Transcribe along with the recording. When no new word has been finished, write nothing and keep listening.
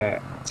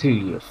to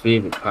your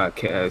favorite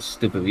podcast,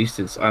 The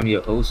Baristas. I'm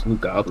your host,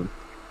 Luke Goblin.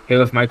 Here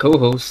with my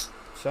co-host.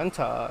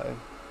 Shantai.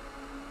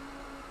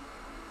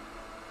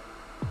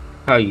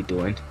 How you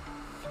doing?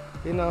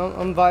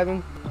 I'm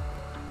vibing.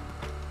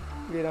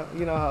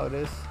 You know how it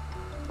is.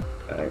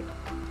 Alright.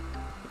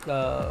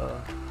 Uh,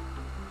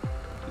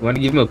 You want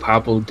to give him a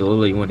Pablo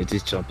Dole or you want to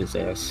just jump his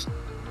ass?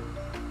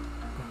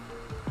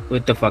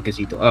 What the fuck is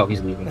he doing? Oh,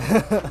 he's leaving.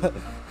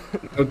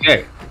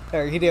 Okay.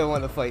 Alright, he didn't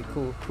want to fight.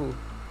 Cool.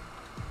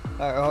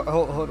 Alright,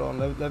 hold on.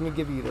 Let me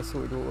give you the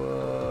sword.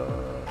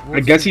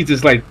 I guess he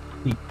just like,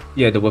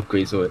 the Wolf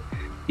Grey Sword.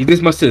 He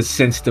just must have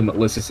sensed the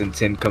malicious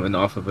intent coming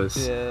off of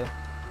us. Yeah.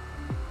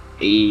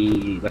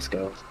 Hey, let's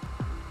go.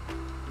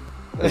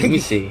 Let me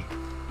see.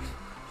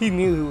 He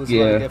knew he was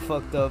going to get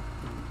fucked up.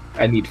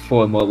 I need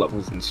 4 more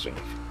levels in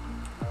strength.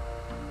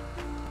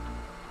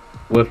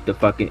 With the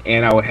fucking,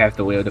 and I would have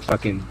to wear the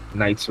fucking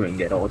Knight's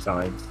Ring at all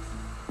times.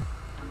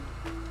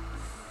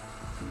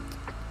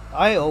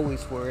 I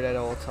always wear it at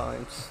all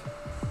times.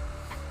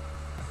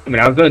 I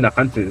mean, I was doing the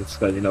Hunters,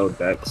 because,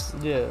 Dex.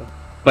 Yeah.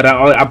 But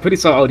I'm pretty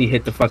sure I already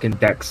hit the fucking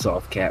Dex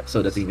soft cap,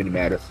 so it doesn't even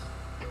matter.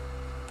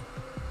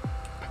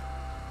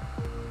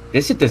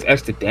 This shit does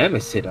extra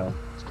damage to them.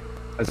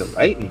 As a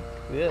lightning.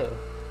 Yeah.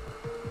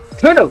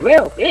 Turn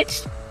around,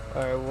 bitch!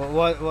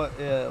 Alright, what,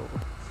 yeah.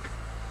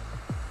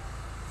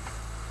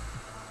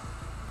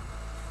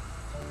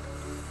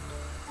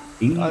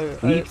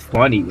 He's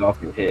funny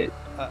off your head.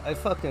 I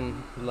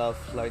fucking love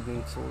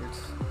lightning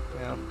swords.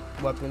 Yeah,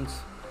 weapons.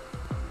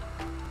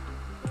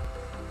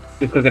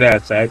 Just look at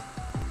that side.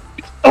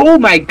 Oh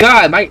my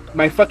god,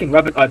 my fucking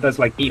weapon does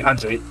like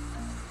 800.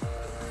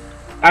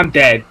 I'm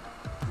dead.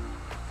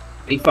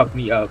 They fucked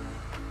me up.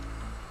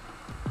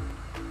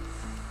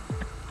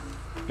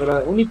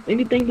 But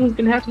anything that's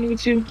been happening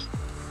with you?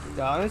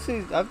 Yeah,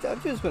 honestly,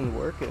 I've just been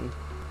working.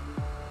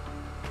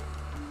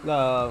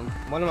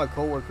 One of my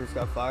coworkers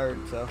got fired,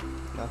 so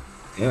no.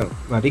 Yeah,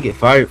 why'd they get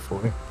fired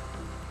for it?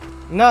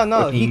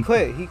 No, he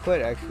quit. He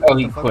quit actually. Oh,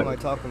 he what the quit. fuck am I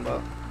talking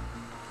about?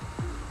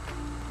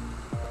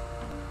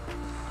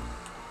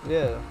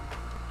 Yeah.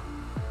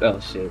 Oh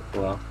shit.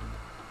 Well,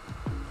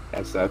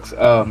 that sucks.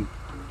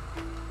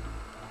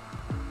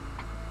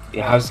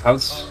 Yeah. How's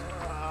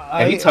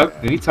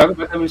Did he talk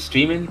about him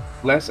streaming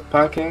last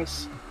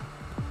podcast?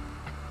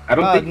 I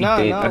don't think he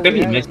did. I think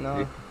he missed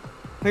it.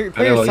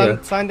 Put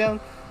your sign down.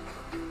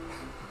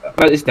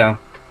 It's down.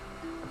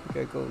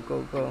 Okay,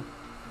 go.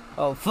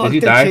 Oh fuck! Did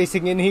you They're die?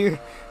 chasing in here.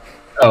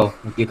 Oh,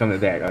 you're coming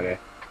back. Okay.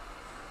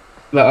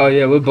 But oh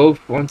yeah, we're both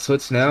on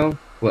Twitch now.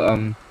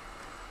 Well,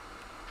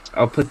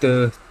 I'll put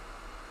the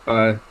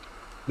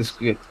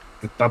script.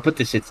 I'll put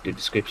the shit in the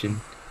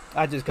description.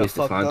 I just got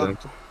fucked up.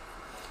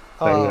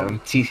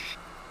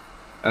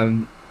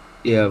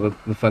 Yeah,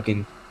 we're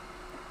fucking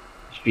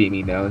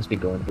streaming now. It's been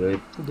going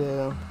good.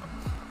 Yeah.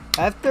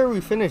 After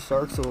we finish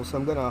Dark Souls,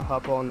 I'm gonna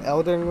hop on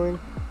Elden Ring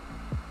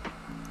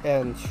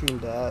and stream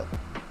that.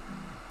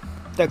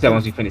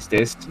 Once we finish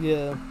this.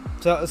 Yeah.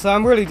 So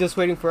I'm really just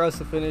waiting for us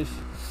to finish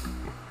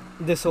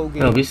this whole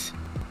game. No, we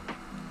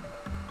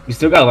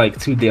still got like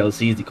 2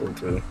 DLCs to go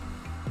through.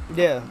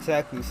 Yeah,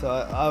 exactly. So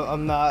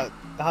I'm not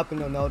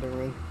hopping on Elden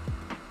Ring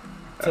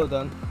till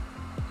done.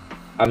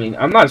 I mean,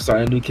 I'm not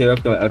starting to do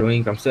character Elden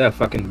Ring. I'm still at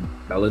fucking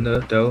Melina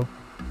though.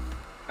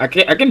 I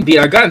can beat.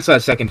 I got into a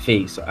second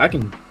phase, so I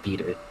can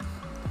beat it.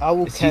 I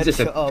will catch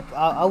up.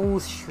 I will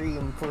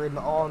stream for an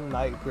all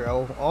night,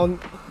 bro, on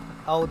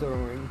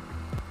Elden Ring.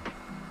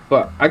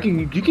 But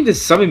you can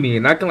just summon me,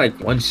 and I can like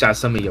one-shot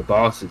some of your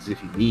bosses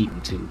if you need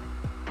me to.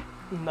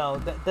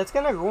 No, that's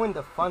gonna ruin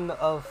the fun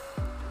of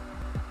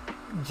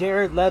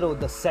Jared Leto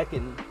the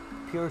second,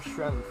 pure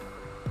strength.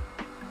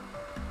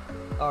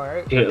 All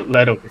right. Jared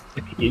Leto,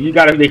 you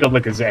gotta make him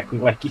look exactly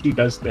like he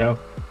does now.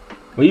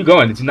 Where you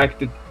going? Did you not get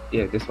the?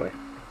 Yeah, this way.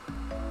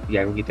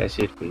 Yeah, we'll get that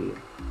shit for you.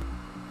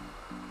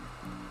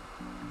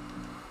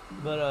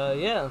 But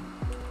yeah,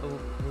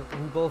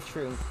 we both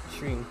stream.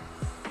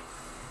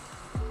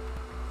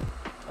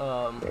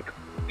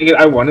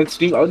 I wanted to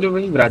stream Elden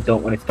Ring, but I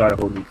don't want to start a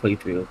whole new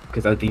playthrough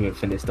because I didn't even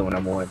finish the one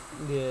I'm on.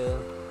 Yeah.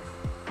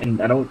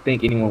 And I don't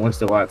think anyone wants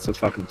to watch a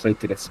fucking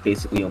playthrough that's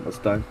basically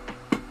almost done.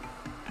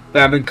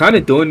 But I've been kind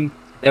of doing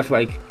that for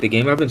like the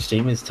game I've been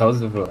streaming is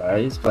Tales of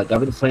Arise, but like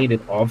I've been playing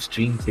it off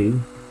stream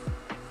too.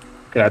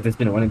 Cause I've just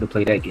been wanting to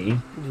play that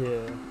game. Yeah.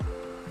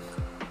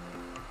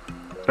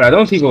 But I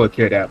don't think people would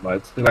care that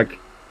much. Like,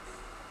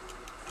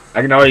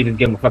 I can already just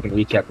give them a fucking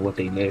recap of what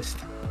they missed.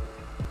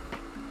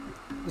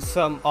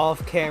 Some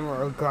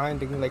off-camera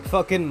grinding, like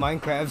fucking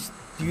Minecraft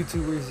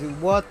YouTubers.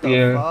 What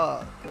the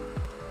fuck?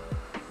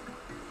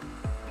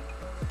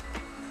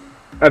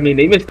 I mean,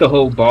 they missed the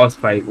whole boss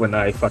fight when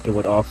I fucking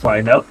went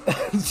offline out.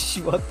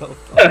 What the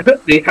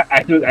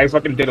fuck? I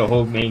fucking did a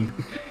whole main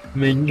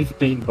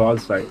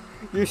boss fight.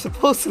 You're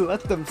supposed to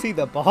let them see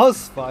the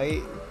boss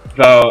fight.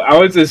 No, I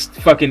was just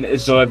fucking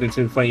absorbed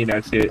into playing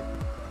that shit.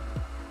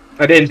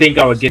 I didn't think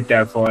I would get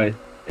that far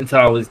until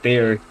I was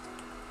there.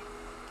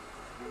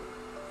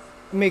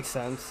 Makes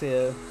sense,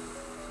 yeah.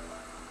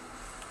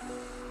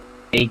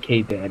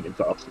 AK damage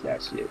off of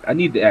that shit. I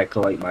need to add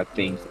collect my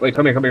things. Wait,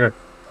 come here, come here.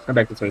 Come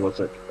back this way real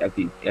quick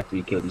after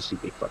you kill these two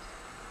big fucks.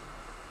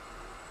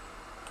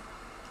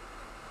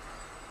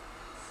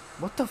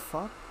 What the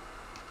fuck?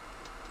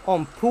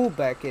 On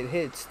pullback it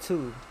hits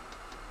too.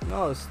 You know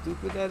how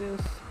stupid that is?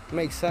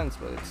 Makes sense,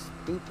 but it's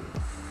stupid.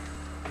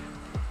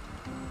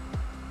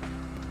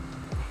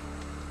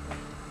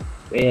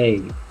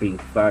 Hey, free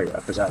fire, I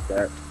forgot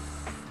that.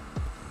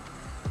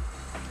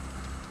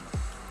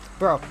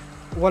 Bro,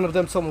 one of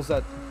them's almost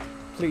dead.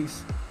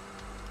 Please.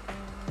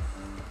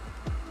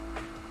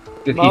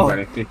 Just Mo. keep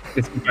running.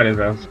 Just keep running,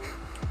 bro.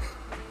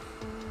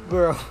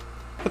 Bro,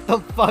 what the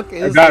fuck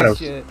is got this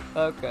him. shit?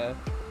 Okay.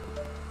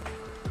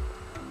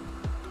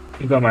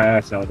 He's on my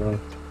ass now, bro.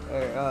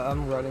 Alright,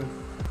 I'm running.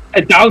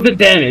 1,000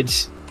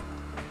 damage!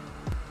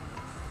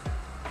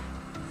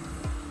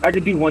 I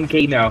can do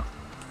 1K now.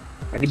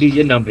 I can do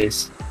your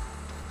numbers.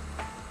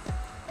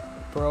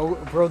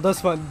 Bro,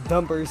 that's my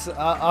numbers.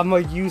 I'm a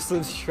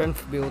useless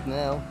strength build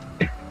now.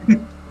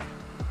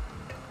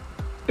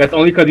 That's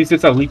only because you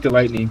just are weak to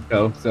lightning,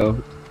 though,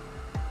 so...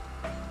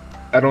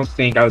 I don't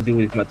think I'll do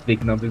as much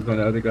big numbers on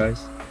the other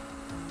guys.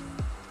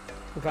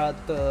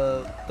 Got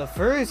the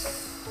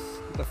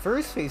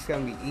first phase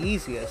gonna be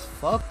easy as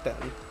fuck then.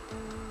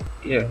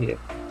 Yeah.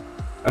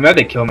 I'm about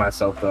to kill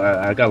myself, though.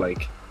 I got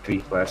like 3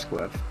 flash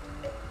left.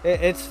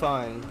 It's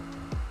fine.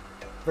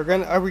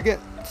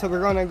 So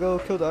we're gonna go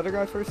kill the other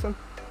guy first then?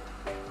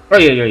 Oh,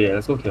 yeah.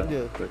 Let's go kill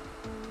him. Yeah.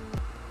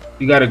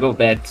 You gotta go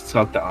back to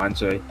talk to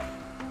Andre.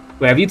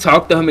 Wait, have you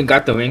talked to him and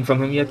got the ring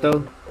from him yet,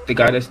 though? The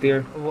guy that's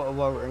there?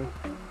 What ring?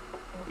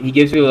 He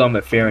gives you a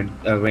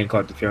ring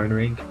called the Farron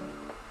ring.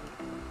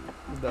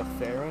 The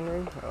Farron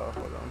ring? Oh,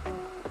 hold on.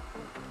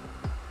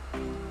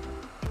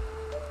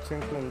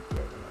 Twinkling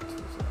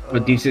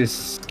Reduces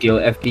skill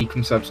FP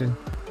consumption.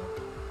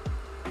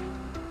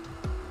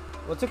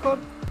 What's it called?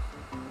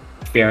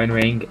 Farron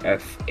ring,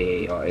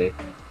 F-A-R-A.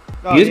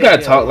 Oh, You just yeah,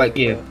 gotta talk like,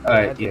 yeah. Alright,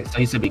 I yeah, did. so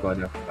he should be going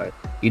now. Alright.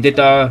 You did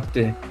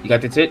you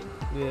got the tit?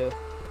 Yeah.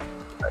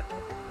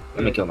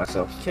 Let me kill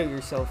myself. Kill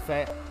yourself,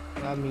 fat.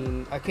 I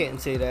mean, I can't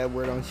say that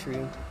word on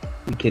stream.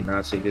 You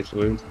cannot say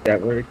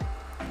that word.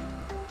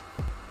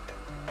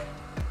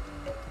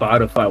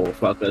 Spotify will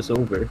fuck us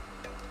over.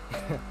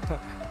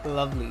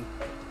 Lovely.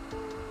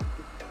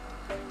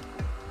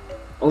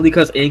 Only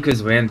because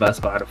Anchor's ran by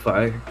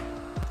Spotify.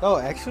 Oh,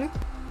 actually?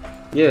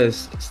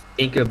 Yes, it's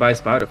Anchor by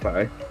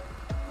Spotify.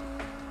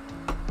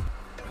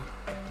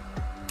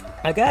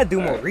 I gotta do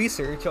more Alright.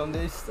 research on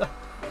this stuff.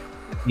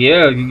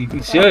 Yeah, you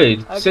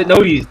should. I Should got-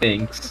 know these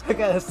things. I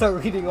gotta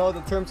start reading all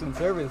the terms and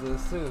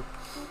services too.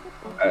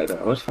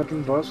 Alright, what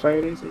fucking boss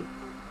fight is it?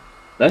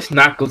 Let's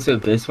not go to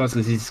this one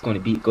since he's just going to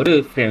beat. Go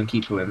to Fair and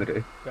Keep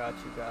Perimeter. Got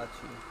you.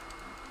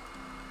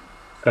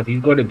 Because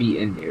he's going to be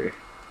in there.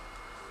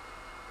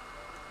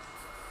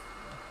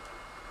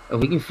 Oh,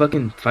 we can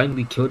fucking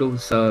finally kill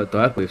those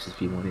Dark Waves if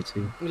we wanted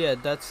to. Yeah,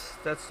 that's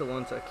the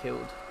ones I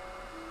killed.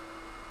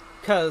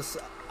 Cause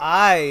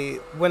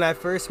when I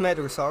first met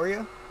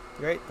Rosaria,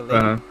 right, the lady,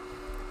 Uh-huh.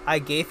 I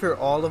gave her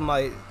all of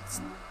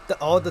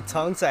all the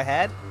tongues I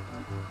had.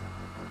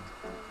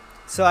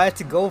 So I had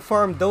to go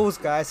farm those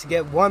guys to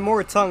get one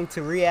more tongue to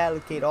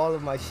reallocate all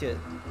of my shit.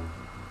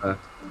 But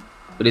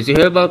did you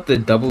hear about the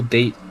double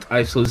date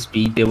ISO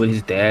Speed did with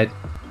his dad?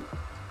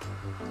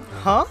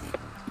 Huh?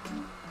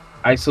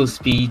 ISO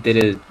Speed did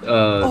a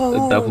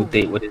double Oh.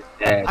 date with his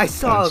dad. I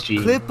saw on a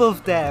stream. clip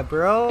of that,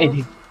 bro.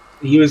 And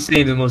he was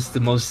saying the most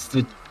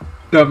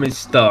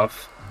dumbest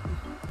stuff.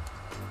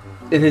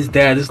 And his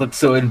dad just looked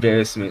so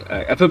embarrassment.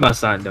 I put my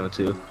sign down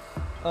too.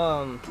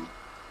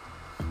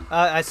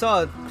 I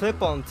saw a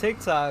clip on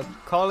TikTok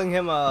calling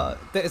him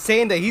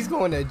saying that he's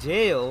going to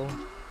jail.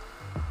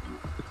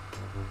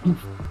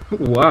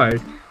 Why?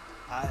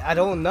 I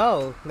don't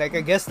know. Like,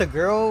 I guess the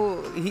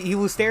girl, he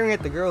was staring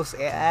at the girl's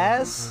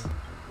ass.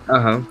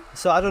 Uh-huh.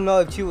 So I don't know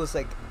if she was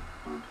like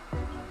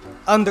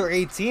under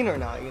 18 or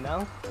not, you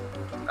know?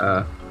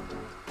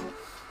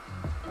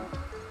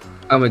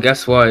 But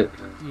guess what?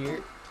 You're,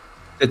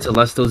 The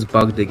Telesto's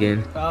bugged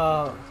again.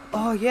 oh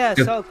yeah,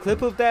 I saw a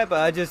clip of that,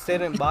 but I just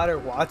didn't bother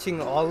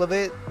watching all of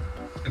it.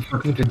 The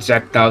fucking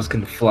projectiles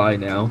can fly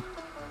now.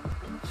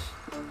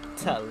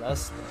 Tell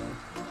us.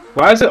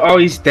 Why is it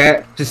always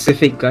that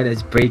specific gun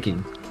that's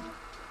breaking?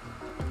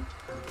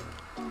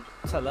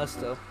 Tell us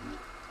though.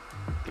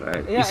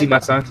 Alright, Yeah, you see I my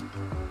got-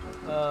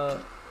 sign?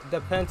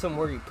 Depends on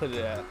where you put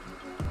it at.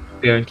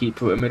 There and keep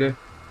perimeter.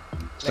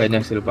 It's right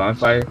next to the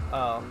bonfire.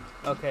 Oh,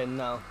 okay,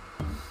 no.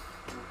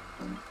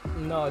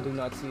 No, I do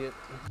not see it.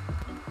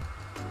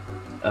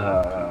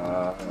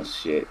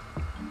 Shit.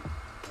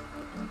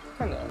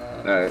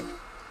 Kinda. Alright.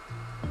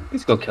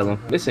 Let's go kill him.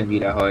 This ain't be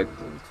that hard.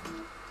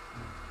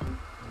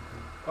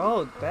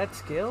 Oh, that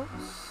skills?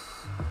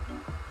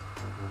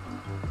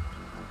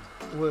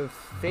 With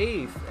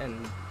faith and...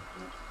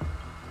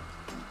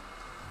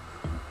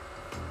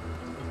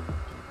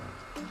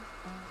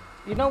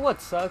 You know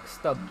what sucks?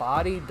 The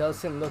body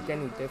doesn't look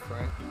any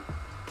different.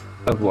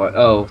 Of what?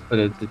 Oh, for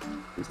the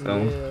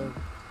stone.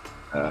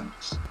 Yeah.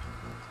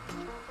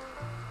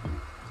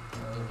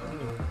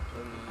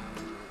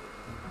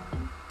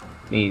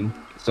 mean,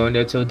 it's on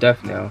there till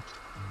death now.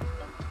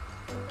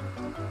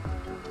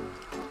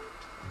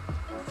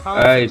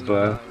 Alright,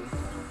 bro.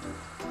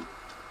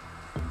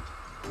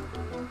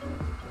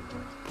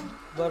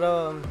 But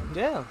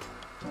yeah.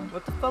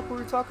 What the fuck were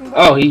we talking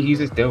about? Oh, he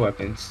uses their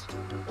weapons.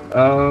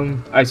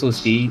 ISO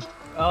speed.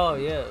 Oh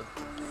yeah.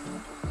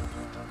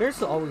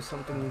 There's always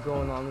something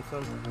going on with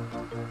them.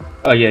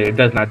 Oh yeah, it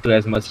does not do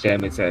as much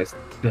damage as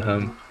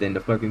than the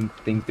fucking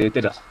things did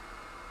to the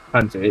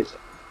 100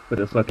 for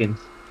the fucking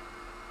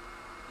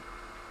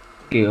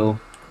skill.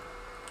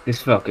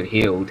 This fucker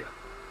healed.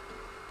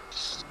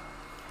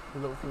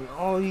 Look me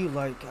all you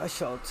like, I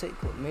shall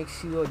take what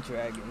makes you a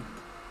dragon.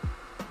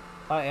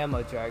 I am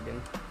a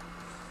dragon.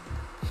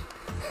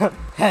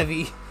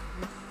 Heavy.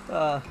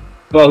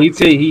 Well,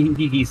 he's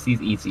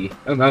easy.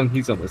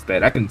 He's almost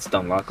dead. I can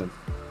stun lock him.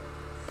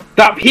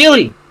 Stop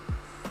healing!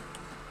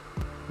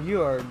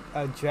 You are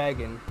a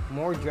dragon.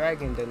 More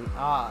dragon than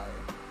I.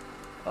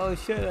 Oh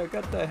shit, I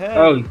got the head.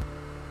 Oh,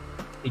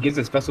 he gives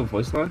a special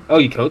voice line? Oh,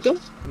 you killed him?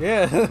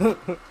 Yeah.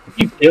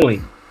 Keep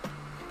killing.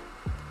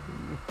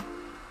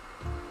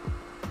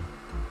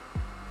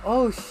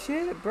 Oh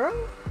shit, bro.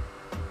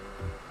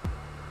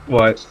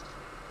 What?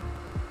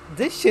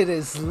 This shit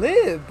is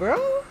lit,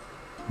 bro.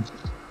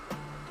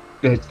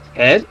 The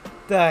head?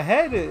 The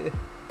head is...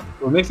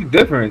 What makes it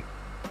different?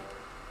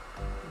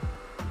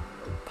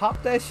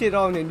 Pop that shit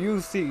on and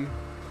you'll see.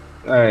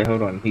 Alright,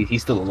 hold on.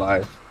 He's still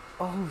alive.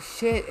 Oh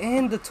shit,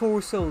 and the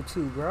torso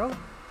too, bro.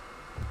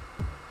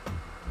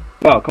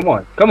 Oh, come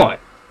on. Come on.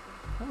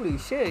 Holy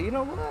shit, you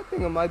know what? I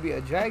think I might be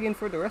a dragon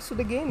for the rest of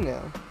the game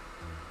now.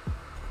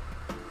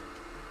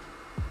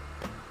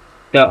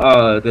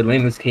 The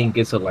Layman's King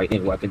gets a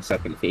lightning weapon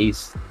second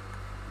phase.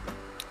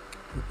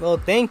 Well,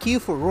 thank you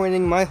for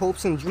ruining my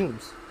hopes and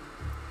dreams.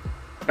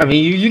 I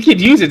mean, you could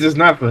use it, just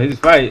not for his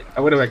fight.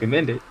 I wouldn't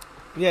recommend it.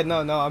 Yeah,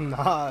 no, I'm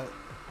not.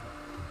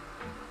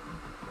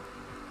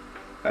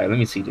 Alright, let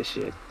me see this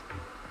shit.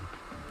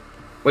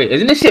 Wait,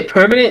 isn't this shit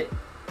permanent?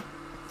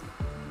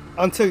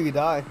 Until you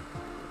die.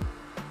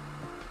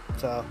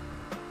 So.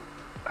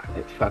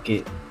 Alright, fuck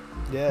it.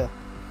 Yeah.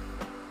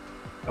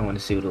 I want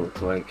to see what it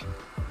looks like.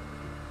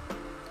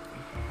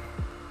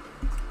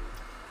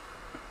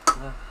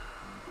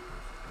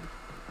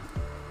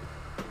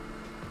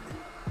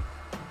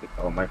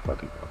 Oh my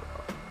fucking god.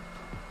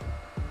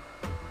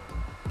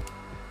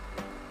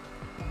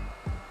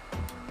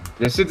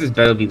 This shit just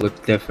better be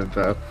look different,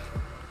 bro.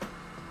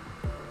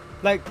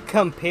 Like,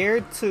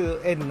 compared to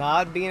it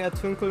not being the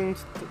twinkling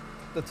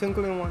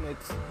one,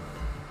 it's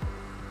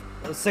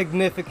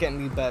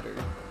significantly better.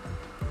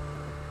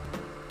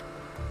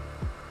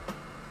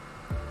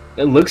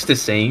 It looks the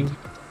same.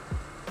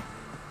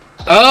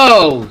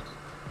 Oh!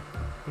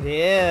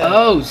 Yeah.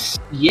 Oh,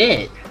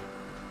 shit.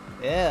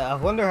 Yeah, I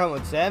wonder how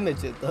much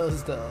damage it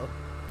does, though.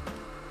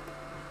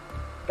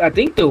 I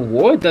think the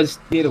ward does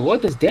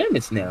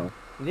damage now.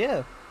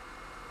 Yeah.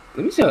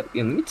 Let me see. Let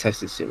me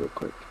test this shit real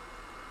quick.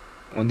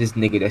 On this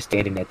nigga that's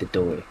standing at the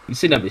door. You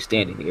should not be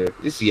standing here.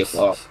 This is your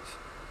fault.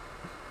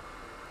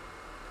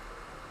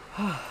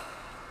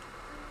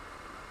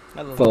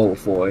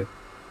 404.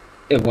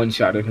 It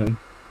one-shotted him.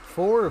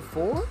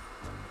 404?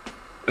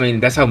 I mean,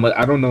 that's how much.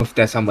 I don't know if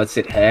that's how much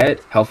it had.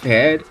 Health it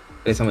had.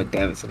 That's how much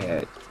damage it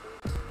had.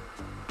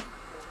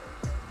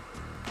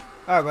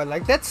 Alright, but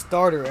like that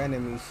starter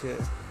enemy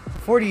shit.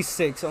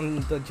 46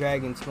 on the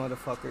dragons,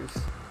 motherfuckers.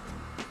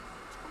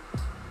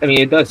 I mean,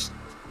 it does.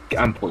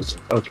 I'm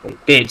poisoned. Okay,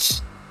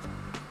 bitch.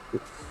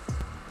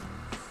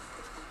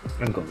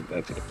 I'm going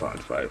back to the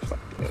bonfire. Fuck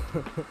that.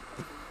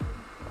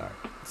 Alright.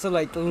 So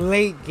like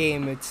late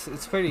game,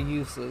 it's pretty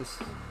useless.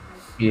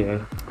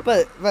 Yeah.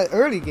 But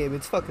early game,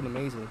 it's fucking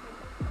amazing.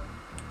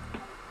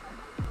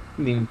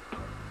 I mean,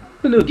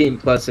 the new game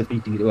plus, if you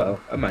do well,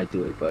 I might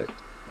do it, but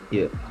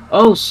yeah.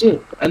 Oh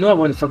shit! I know I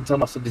want to fucking tell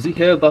myself. Did you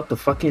hear about the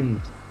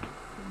fucking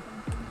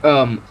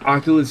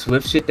Oculus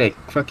Rift shit that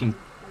fucking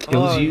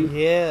kills you?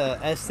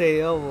 Yeah,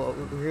 SAO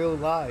real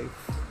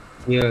life.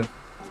 Yeah.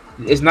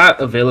 It's not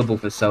available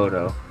for sale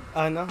though.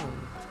 I know.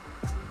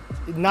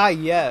 Not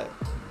yet.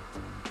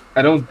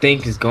 I don't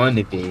think it's going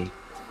to be.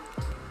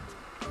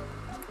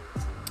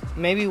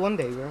 Maybe one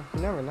day, bro.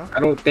 You never know.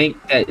 I don't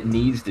think that it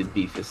needs to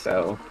be for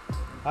sale.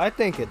 I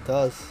think it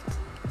does.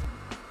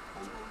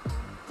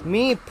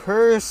 Me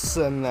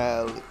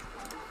personally.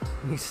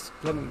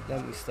 Let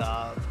me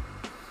stop.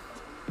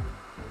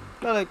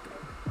 But like,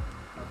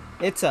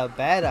 it's a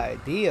bad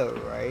idea,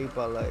 right?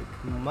 But like,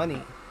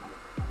 money.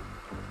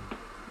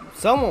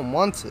 Someone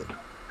wants it.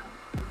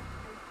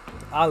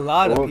 A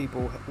lot of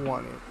people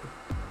want it.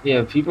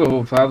 Yeah, people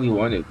will probably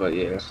want it, but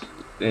yeah,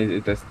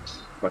 that's a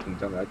fucking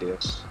dumb idea.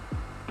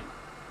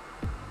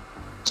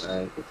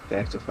 They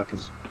have to fucking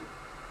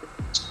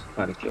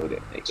trying to kill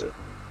that nigga.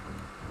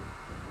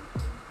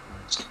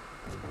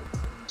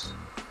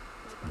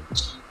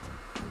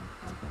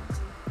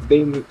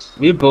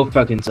 We're both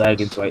fucking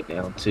dragons right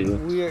now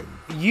too.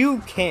 You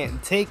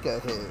can't take a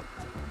hit.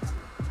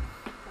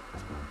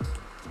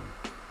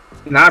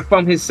 Not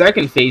from his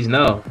second phase,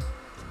 no.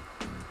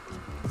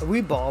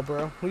 We ball,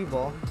 bro. We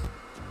ball.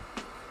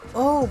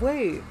 Oh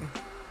wait.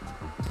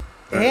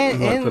 Alright, I'm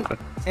gonna And put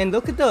and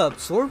look at the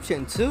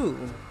absorption too.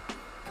 Is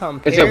it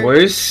Compared.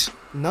 worse?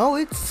 No,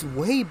 it's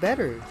way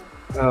better.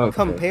 Oh, okay.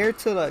 Compared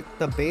to like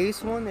the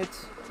base one,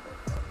 it's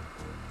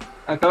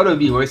I thought it would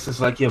be worse since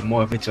like you have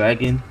more of a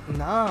dragon.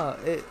 nah.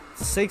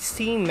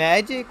 16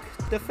 magic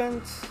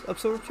defense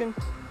absorption,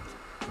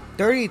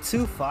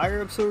 32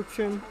 fire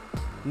absorption,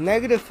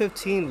 negative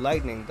 15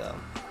 lightning though,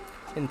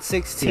 and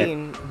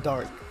 16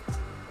 dark.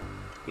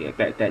 Yeah,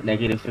 that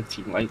negative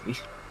 15 lightning.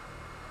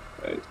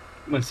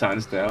 My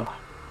son's down.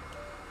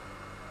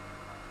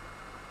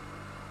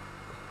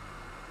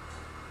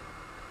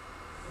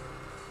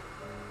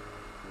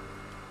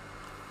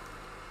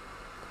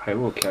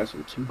 Hyrule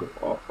Castle 2 go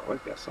off. I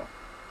like that song.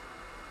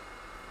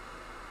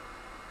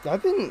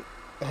 I've been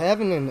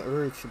having an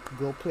urge to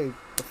go play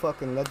the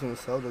fucking Legend of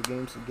Zelda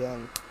games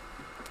again,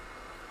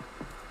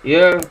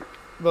 Yeah,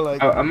 but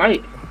like I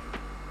might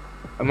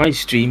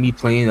stream me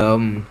playing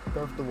Breath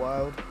of the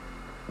Wild.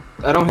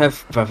 I don't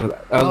have Breath of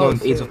I Oh,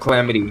 was on Age of shit.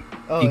 Calamity.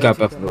 Oh, You got Age of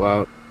Breath of the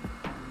Wild.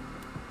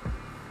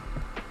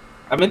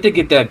 I meant to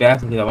get that back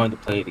because I wanted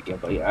to play it again,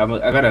 but yeah,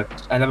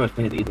 I never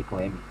finished Age of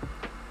Calamity.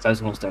 So I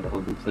just want to start a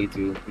whole new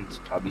playthrough and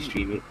just probably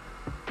stream it.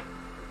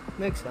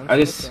 Makes sense. I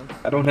Makes just sense.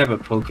 I don't have a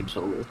pro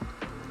controller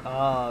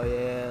Oh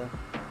yeah.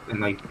 and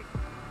like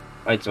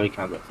my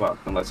Joy-Cons are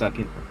fucked unless I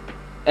can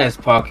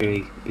ask Parker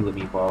if he let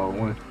me borrow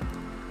one.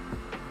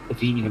 If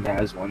he even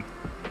has one.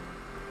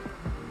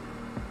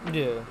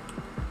 Yeah.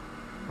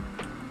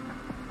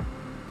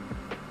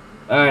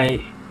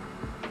 Alright.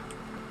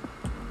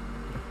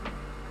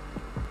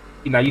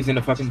 You're not using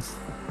the fucking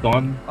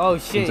Dawn Oh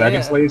shit. Dragon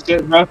Yeah. Slayer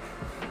shit, bro?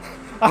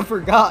 I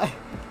forgot.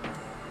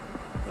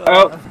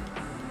 Oh.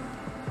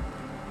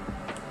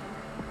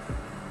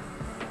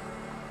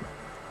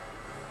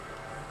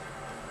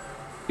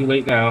 Too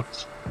late now.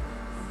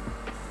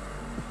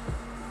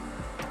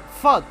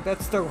 Fuck,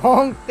 that's the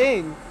wrong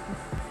thing,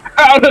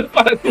 How the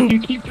fuck do you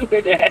keep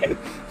doing that?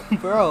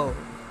 bro.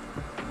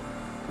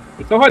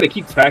 It's so hard to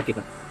keep track of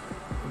them.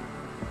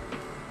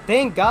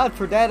 Thank God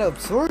for that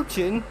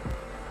absorption.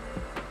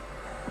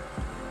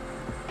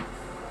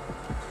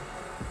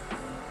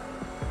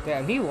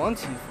 Damn, he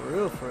wants you for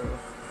real, for real.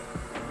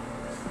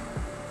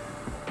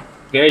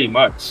 Very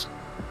much.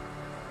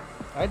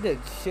 I did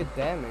shit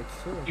damage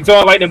too. You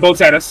throw lightning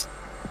bolts at us.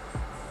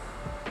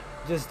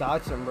 Just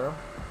dodge him, bro.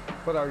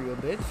 What are you, a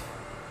bitch?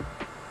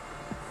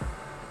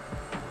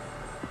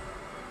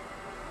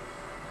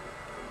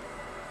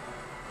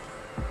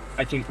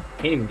 I can't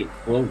even get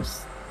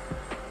close.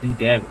 Do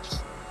damage.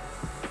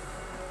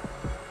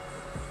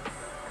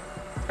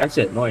 That's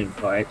the annoying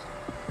part.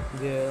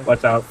 Yeah.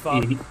 Watch out.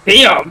 Fuck.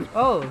 Damn!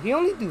 Oh, he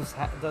only does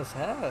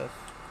half.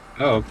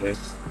 Oh, okay.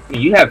 I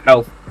mean, you have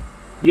health.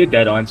 You're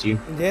dead, aren't you?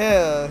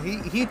 Yeah,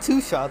 he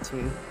two shots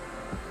me.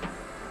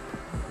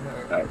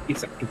 Alright,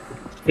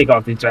 take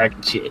off the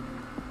dragon shit.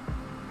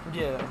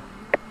 Yeah.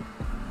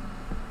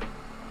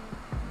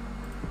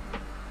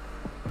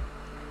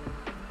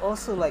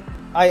 Also, like,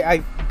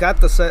 I got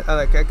the set.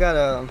 Like, I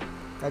got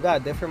a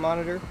different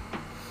monitor.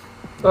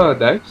 Oh,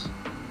 thanks.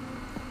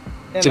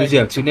 And, So like, you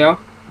have two now?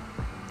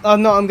 oh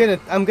no, I'm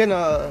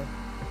gonna.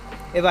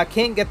 If I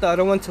can't get the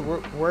other one to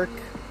work,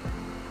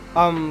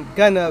 I'm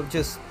gonna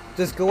just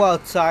go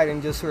outside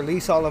and just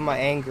release all of my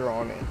anger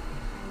on it.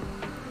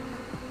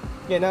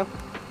 You know?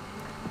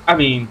 I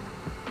mean,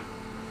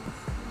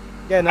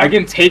 Yeah, no. I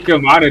can take a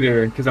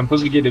monitor because I'm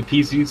supposed to get a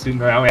PC soon.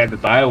 But I don't have to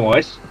buy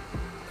one.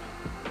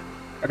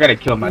 I gotta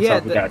kill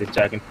myself without this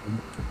dragon.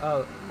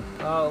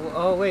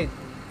 Oh, wait.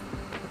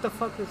 What the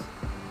fuck is?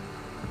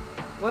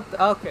 What?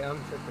 Okay, I'm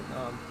tripping.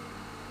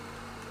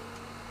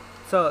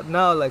 So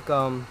now, like,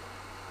 cause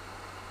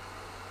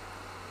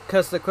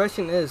the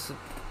question is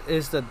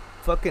the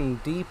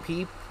fucking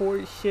DP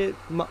port shit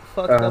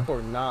fucked up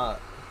or not?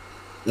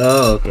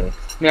 Oh, okay.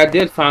 I mean, I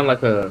did find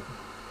like a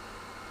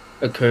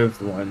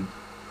curved one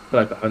for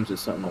like 100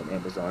 something on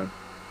Amazon.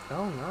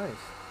 Oh, nice.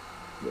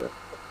 Yeah.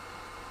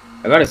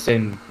 I gotta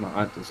send my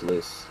aunt this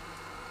list.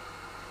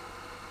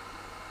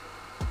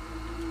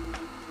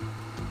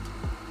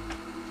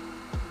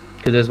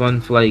 Cause there's one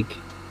for like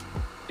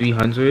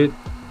 300.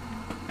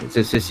 It's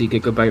a 60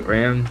 GB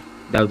RAM.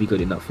 That would be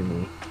good enough for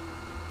me.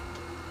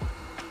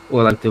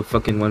 Or like the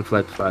fucking one for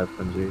like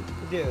 500.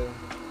 Yeah.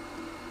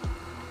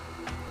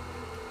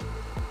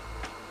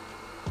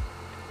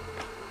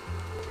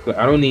 But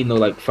I don't need no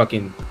like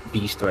fucking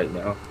beast right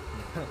now.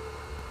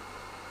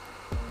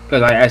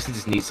 Cause I actually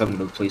just need something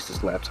to replace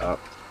this laptop.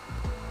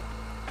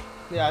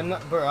 Yeah, I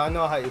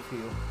know how you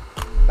feel.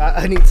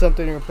 I need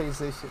something to replace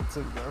this shit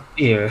too, bro.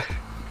 Yeah.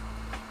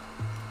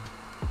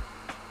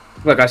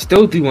 Like I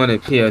still do want a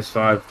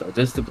PS5 though,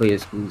 just to play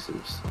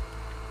exclusives.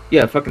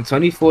 Yeah, fucking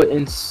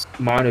 24-inch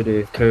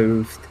monitor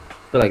curved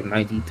for like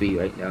 93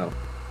 right now.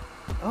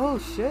 Oh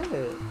shit.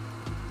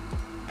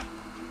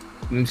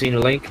 You seen the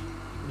link?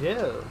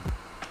 Yeah.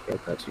 Yeah,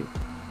 got you.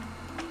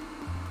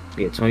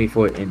 Yeah,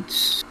 24-inch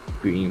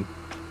screen.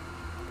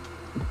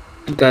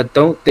 I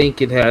don't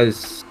think it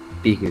has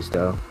speakers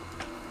though.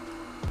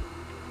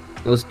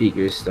 No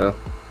speakers though.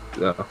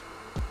 So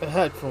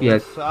Headphones. Yeah,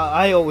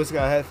 I always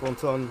got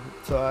headphones on,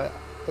 so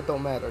it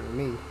don't matter to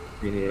me.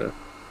 yeah.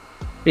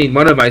 I mean,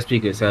 one of my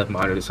speakers have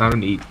monitors. So I don't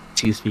need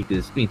two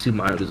speakers. I mean, two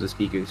monitors or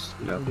speakers.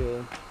 You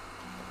know.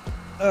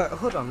 Yeah.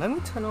 Hold on. Let me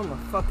turn on my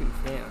fucking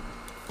fan.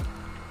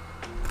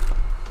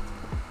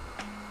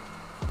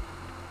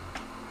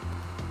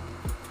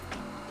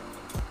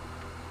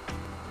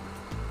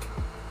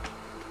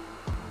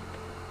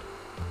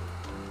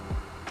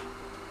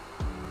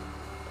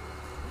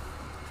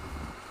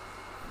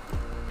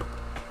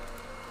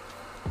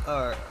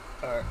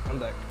 Alright, I'm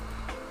back.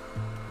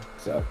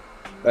 So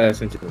I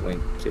sent you the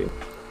link too.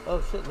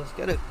 Oh shit, let's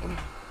get it.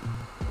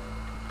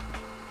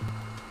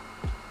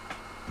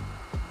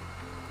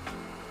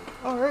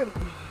 Alright.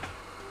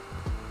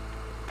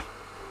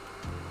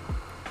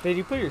 Did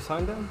you put your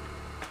sign down?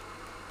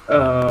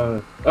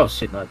 Oh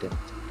shit, no, I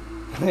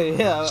didn't.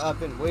 Yeah, I've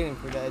been waiting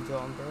for that,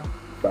 John,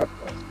 bro.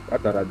 I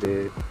thought I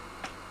did.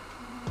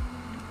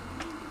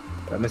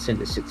 I'm gonna send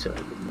this shit to her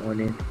in the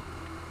morning.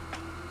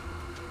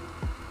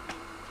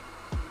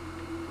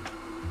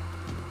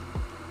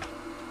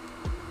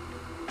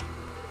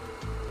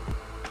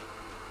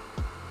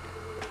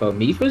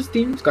 Mifa's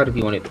theme's got to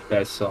be one of the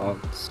best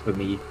songs for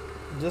me.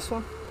 This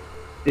one?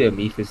 Yeah,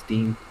 Mifa's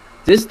theme.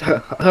 This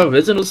her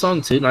original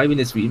song too, not even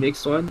this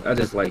remix one. I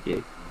just like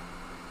it.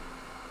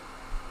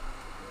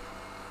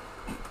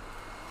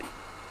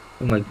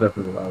 I'm like Breath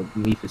of the Wild.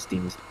 Mifa's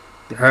theme is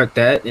heard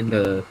that in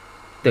the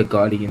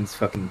Guardians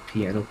fucking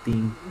piano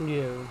theme.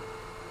 Yeah.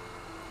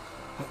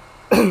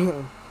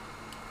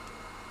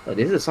 Oh,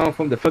 this is a song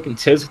from the fucking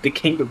Tears of the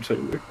Kingdom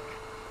trailer.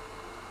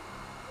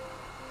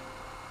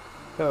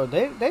 Yo,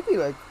 they be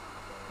like,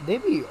 they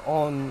be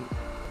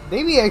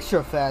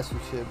extra fast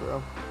with shit,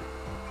 bro.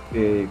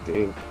 Yeah,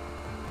 dude.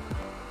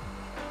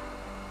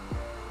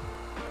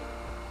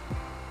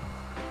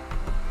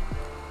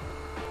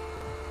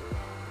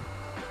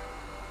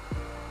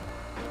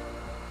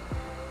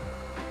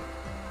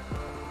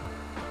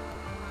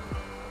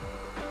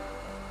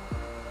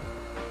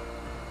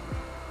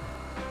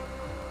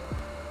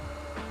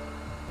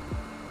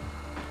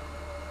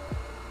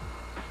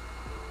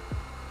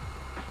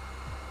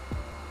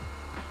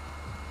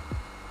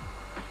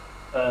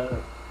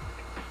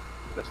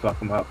 Let's fuck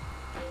them up.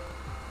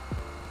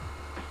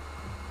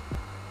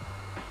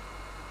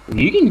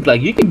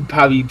 You can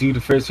probably do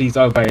the first 3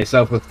 songs by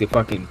yourself with the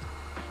fucking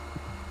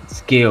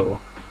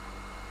skill.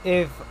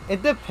 If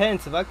it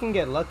depends, if I can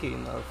get lucky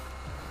enough.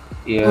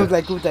 Yeah. With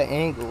the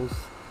angles.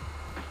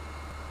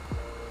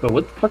 But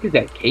what the fuck is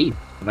that cape?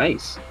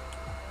 Nice.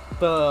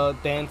 The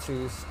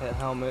dancer's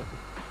helmet.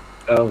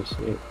 Oh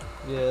shit.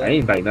 Yeah. I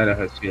ain't buy none of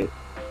her shit.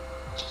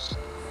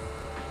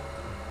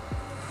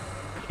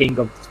 King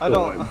of the I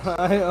don't.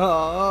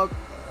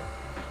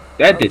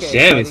 That did Okay,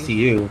 damage buddy. to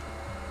you.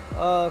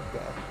 Okay.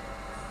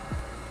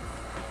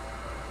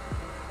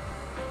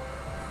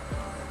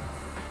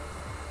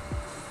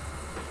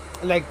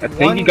 Like I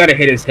think you gotta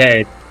hit his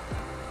head.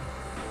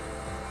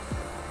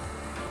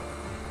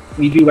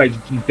 You do like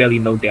barely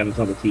no damage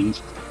on the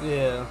teeth.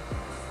 Yeah.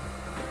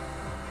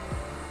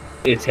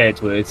 Its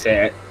head's where it's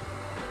at.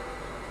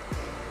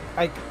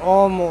 Like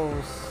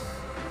almost.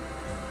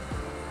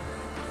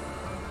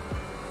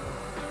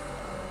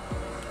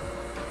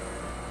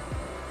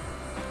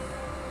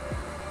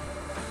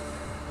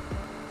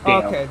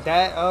 Damn.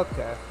 Okay,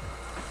 okay.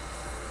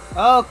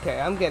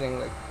 Okay, I'm getting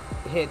like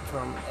hit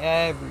from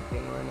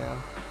everything right now.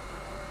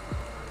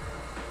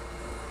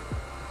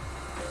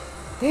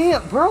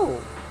 Damn,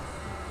 bro.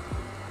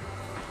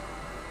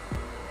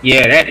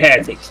 Yeah, that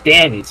has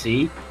damage,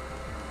 see?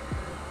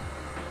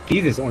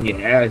 Jesus on your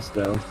ass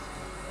though.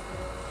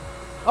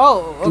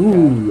 Oh, okay.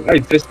 Ooh, I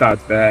just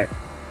thought that.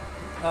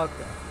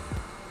 Okay.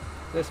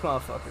 This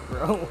motherfucker,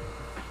 bro.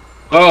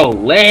 Oh,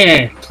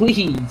 land,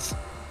 please.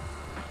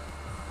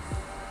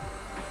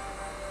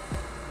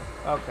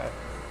 Okay.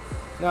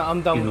 No,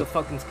 I'm done with the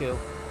fucking skill.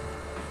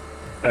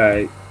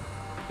 Alright.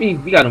 We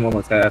got him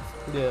almost half.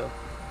 Yeah.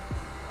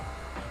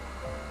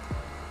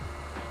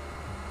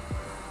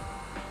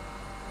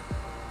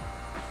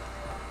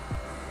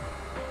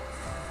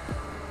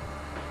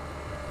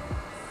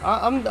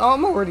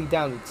 I'm already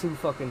down to 2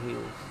 fucking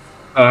heals.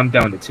 Oh, I'm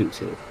down to 2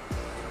 too.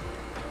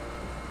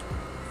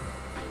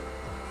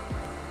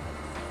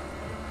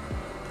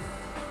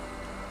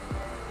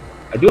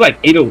 I do like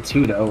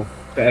 802 though,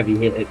 for every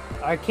hit.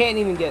 I can't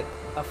even get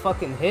a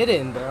fucking hit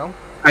in, bro.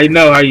 I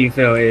know how you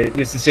feel.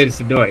 This is shit is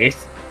annoying.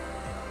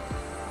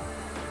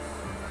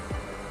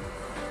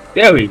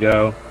 There we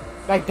go.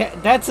 Like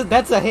that's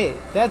a hit.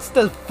 That's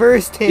the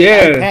first hit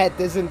Yeah. I've had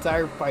this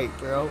entire fight,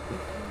 bro.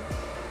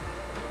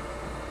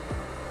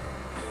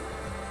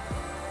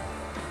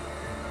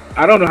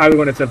 I don't know how we're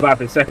going to survive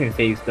the second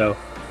phase though.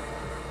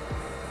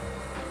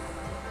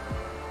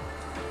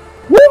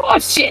 Woo! Oh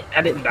shit!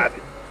 I didn't dodge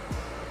it.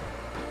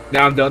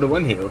 Now I'm down to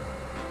 1 heal.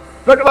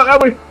 Look at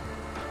my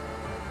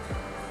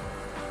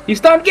You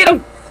stunned, get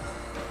him!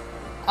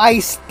 I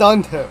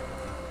stunned him.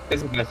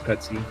 This is a nice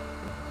cutscene.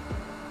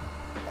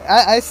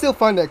 I still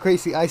find that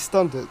crazy. I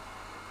stunned it.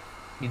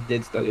 You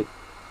did stun it.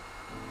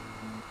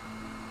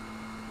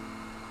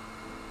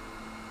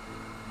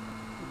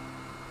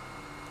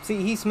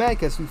 See, he's mad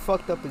because we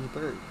fucked up his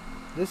bird.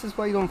 This is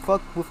why you don't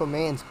fuck with a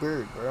man's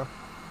bird, bro.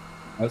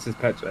 That's his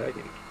pet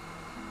dragon.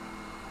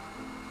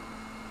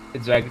 The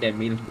dragon that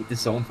made him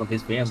disown from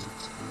his family.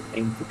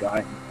 Aim to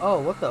die. Oh,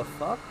 what the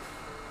fuck?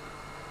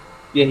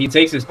 Yeah, he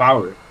takes his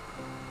power.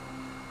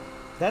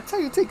 That's how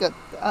you take a...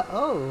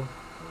 oh.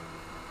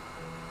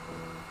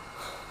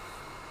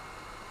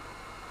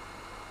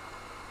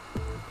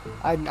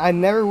 I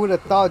never would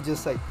have thought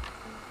just like...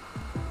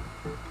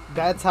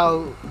 That's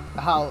how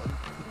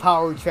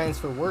power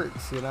transfer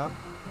works, you know?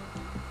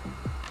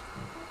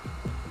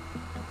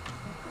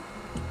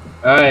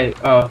 Alright,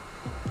 oh,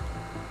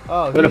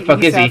 where the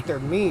fuck is he? He's after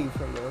me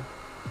from the...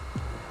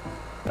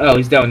 Oh,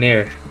 he's down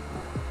there.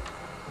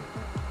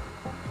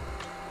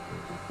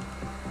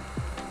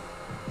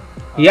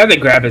 He has a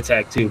grab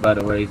attack too, by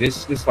the way.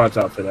 This watch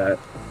out for that.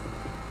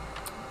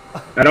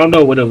 I don't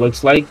know what it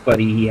looks like, but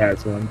he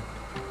has one.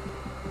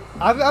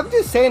 I'm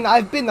just saying,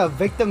 I've been a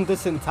victim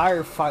this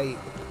entire fight.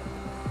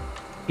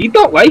 He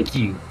don't like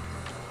you.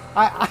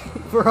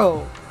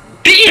 Bro.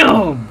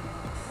 Damn!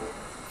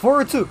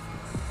 402.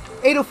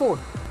 804.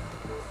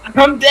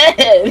 I'm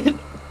dead!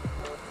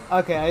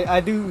 Okay, I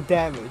do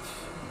damage.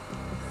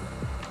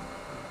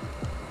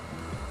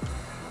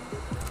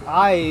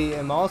 I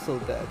am also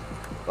dead.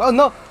 Oh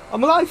no,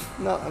 I'm alive!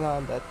 No,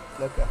 I'm dead.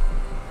 Okay.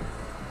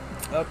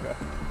 Okay.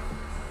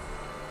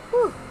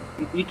 Whew.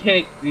 We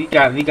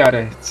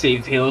gotta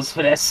save heals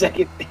for that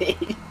second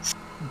phase.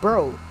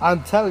 Bro,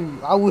 I'm telling you,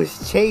 I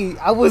was chased.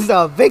 I was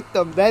a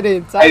victim that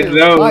entire I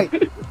know.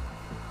 fight.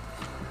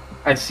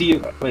 I see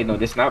you. Wait, no,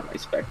 that's not my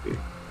Spectre.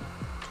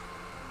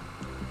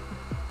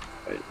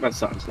 My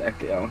son's back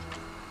there.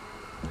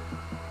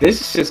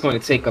 This is just going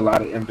to take a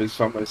lot of embers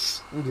from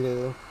us.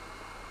 Yeah.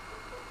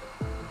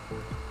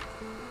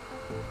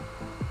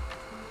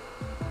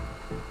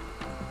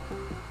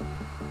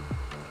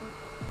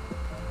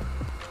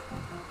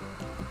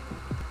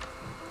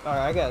 Alright,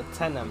 I got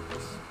 10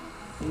 embers.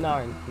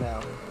 9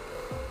 now.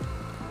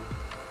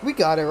 We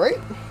got it, right?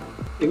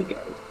 Yeah, we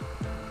got it.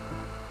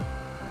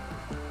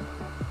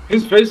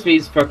 His first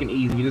phase is fucking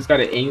easy. We just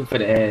gotta aim for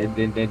the head,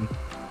 and then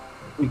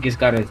we just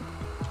gotta...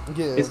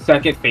 Yeah. His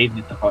second phase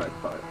is the hard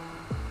part.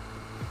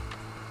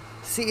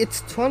 See,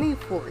 it's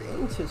 24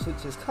 inches,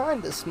 which is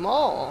kind of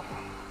small.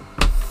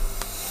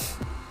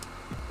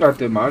 Got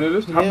the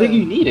monitors? How Yeah. big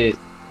you need it?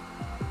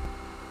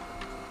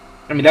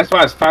 I mean, that's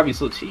why it's probably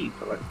so cheap.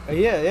 But like,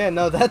 Yeah,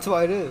 no, that's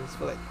why it is.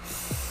 But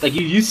like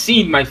you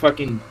seen my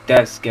fucking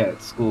desk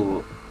at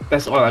school.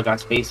 That's all I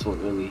got space for,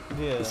 really.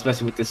 yeah.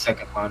 Especially with the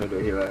second monitor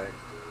here. Right?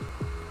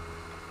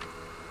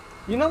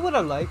 You know what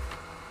I like?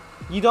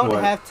 You don't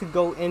What? have to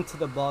go into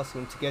the boss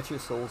room to get your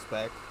souls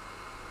back.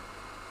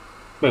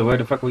 Wait, where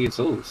the fuck were your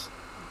souls?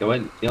 They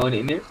weren't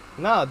in there?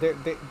 Nah,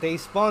 they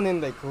spawn in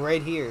like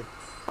right here.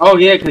 Oh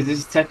yeah, because this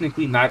is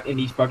technically not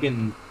any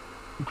fucking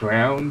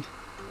ground.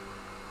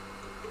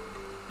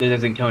 It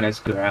doesn't count as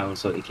ground,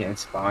 so it can't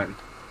spawn.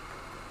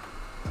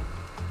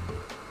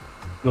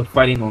 We're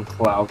fighting on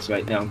clouds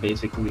right now,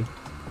 basically.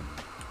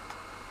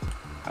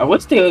 I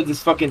would say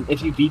this fucking,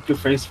 if you beat the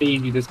first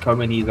phase, you just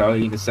come and he's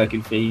already in the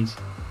second phase.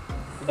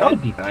 That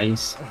would be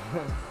nice.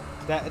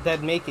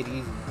 That'd make it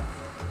easy.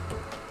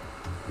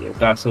 Yeah,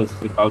 Dark Souls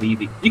is about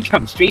easy. You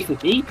come straight for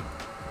me?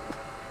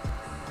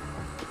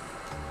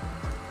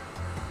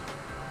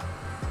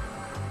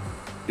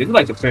 This is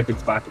like the perfect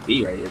spot to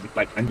be right here. It's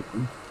like under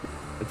him.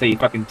 Until he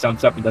fucking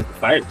jumps up and does the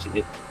fire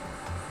shit.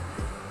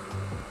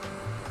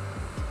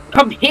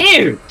 Come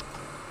here!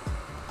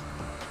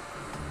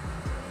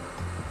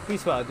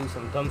 He's about to do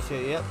some dumb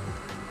shit, yep.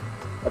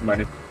 I'm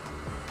running.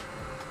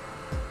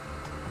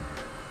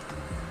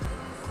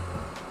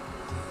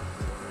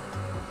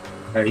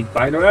 Alright, he's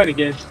flying around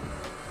again.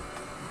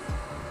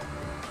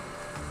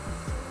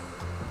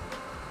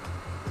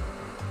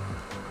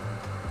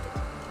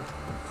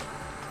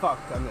 Fuck,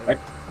 I'm in. Right.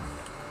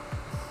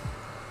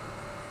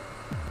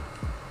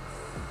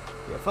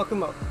 Yeah, fuck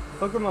him up.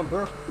 Fuck him up,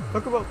 bro.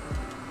 Fuck him up.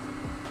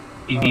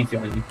 He's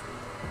on you.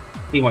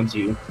 He wants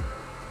you.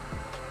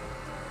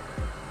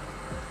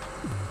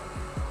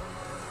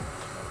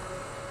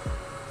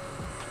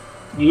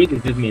 You either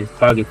just made his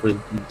target for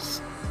abuse.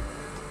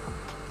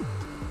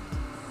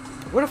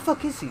 Where the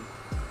fuck is he?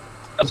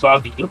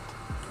 Above you.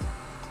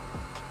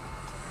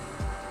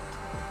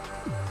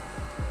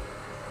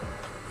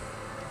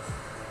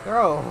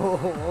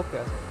 Oh,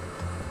 okay.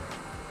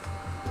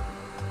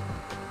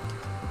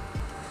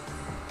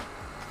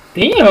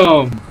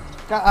 Damn!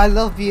 I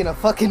love being a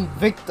fucking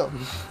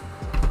victim.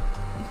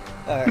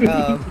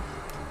 Alright,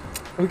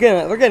 we're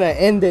gonna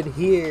end it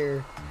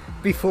here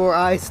before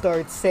I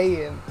start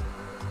saying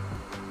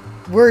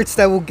words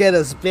that will get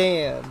us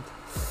banned.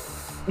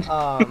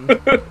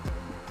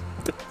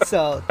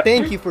 So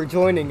thank you for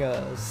joining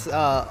us.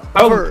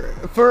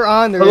 For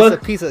Honor is a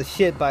piece of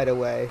shit, by the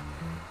way.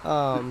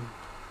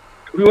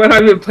 We weren't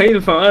even playing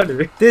for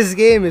Honor. This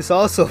game is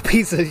also a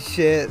piece of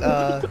shit.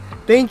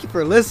 Thank you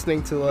for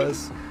listening to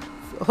us.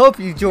 Hope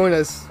you join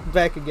us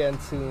back again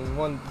soon.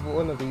 One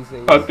of these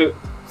days.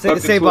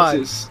 Say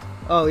bye.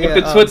 Oh yeah.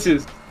 The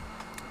Twitters.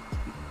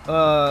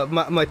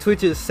 My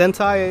Twitch is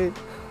Sentai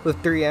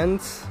with 3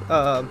 N's.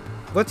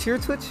 What's your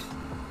Twitch?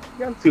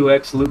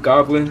 2x Luke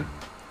Goblin.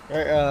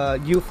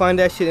 You'll find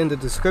that shit in the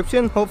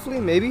description, hopefully,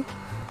 maybe.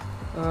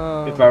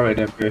 If I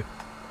remember.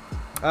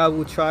 I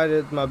will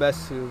try my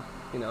best to,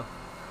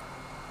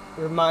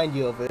 remind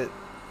you of it.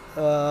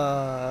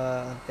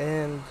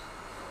 And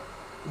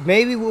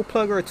maybe we'll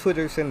plug our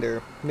Twitters in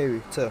there,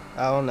 maybe too.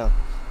 I don't know.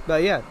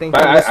 But yeah, thank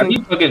you for I listening.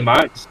 keep plugging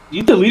mine.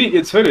 You deleted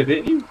your Twitter,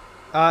 didn't you?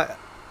 I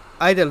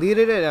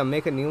deleted it and I'll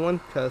make a new one,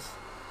 cause.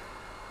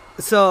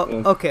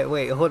 So okay,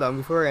 wait, hold on.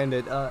 Before I end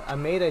it, I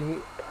made a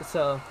new.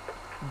 So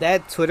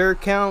that Twitter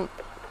account.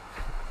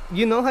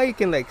 You know how you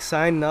can like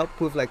sign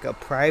up with like a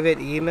private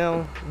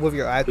email with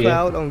your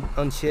iCloud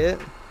on shit?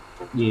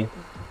 Yeah.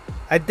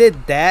 I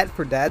did that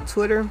for that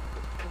Twitter.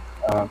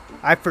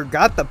 I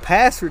forgot the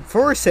password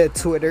for said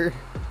Twitter.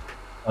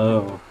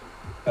 Oh,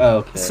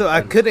 okay. So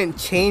I couldn't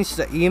change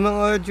the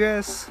email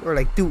address or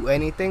like do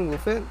anything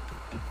with it.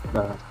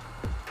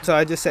 So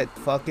I just said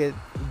fuck it,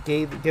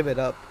 give it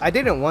up. I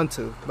didn't want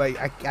to, but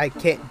I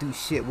can't do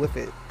shit with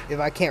it if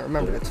I can't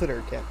remember the Twitter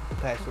account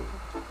password.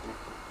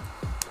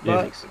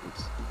 Yeah, makes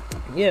sense.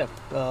 Yeah,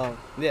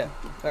 yeah.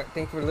 Alright,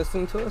 thanks for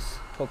listening to us.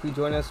 Hope you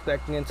join us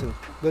back again soon.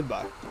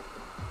 Goodbye.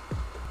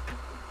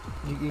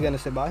 You gonna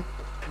say bye?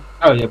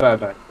 Oh yeah,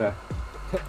 bye.